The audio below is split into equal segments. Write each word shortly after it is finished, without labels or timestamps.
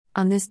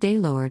On this day,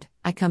 Lord,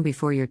 I come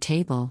before your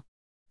table.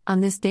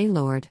 On this day,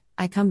 Lord,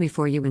 I come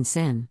before you in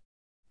sin.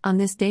 On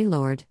this day,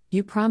 Lord,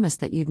 you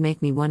promised that you'd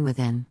make me one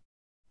within.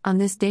 On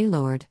this day,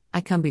 Lord, I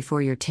come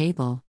before your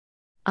table.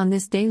 On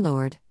this day,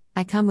 Lord,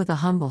 I come with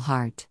a humble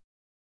heart.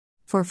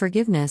 For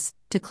forgiveness,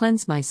 to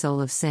cleanse my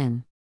soul of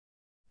sin.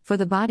 For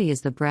the body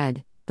is the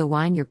bread, the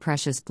wine your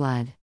precious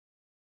blood.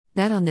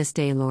 That on this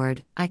day,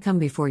 Lord, I come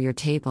before your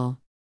table.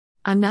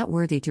 I'm not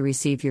worthy to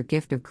receive your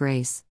gift of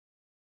grace.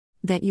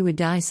 That you would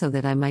die so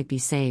that I might be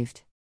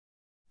saved.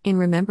 In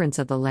remembrance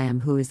of the Lamb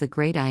who is the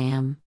great I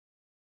am.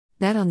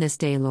 That on this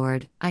day,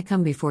 Lord, I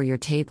come before your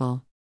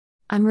table.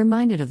 I'm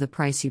reminded of the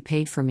price you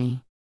paid for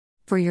me.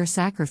 For your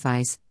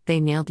sacrifice, they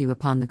nailed you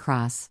upon the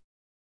cross.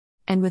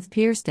 And with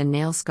pierced and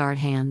nail-scarred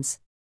hands,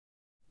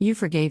 you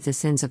forgave the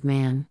sins of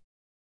man.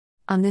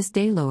 On this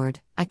day, Lord,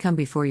 I come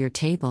before your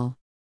table.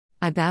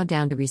 I bow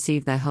down to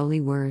receive thy holy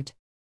word.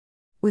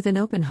 With an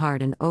open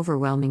heart and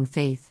overwhelming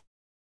faith.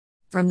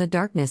 From the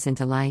darkness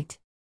into light,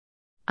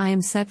 I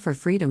am set for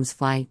freedom's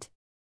flight.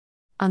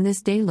 On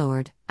this day,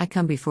 Lord, I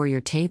come before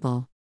your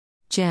table.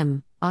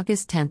 Gem,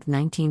 August 10,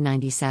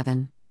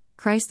 1997.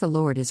 Christ the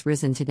Lord is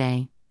risen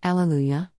today. Alleluia.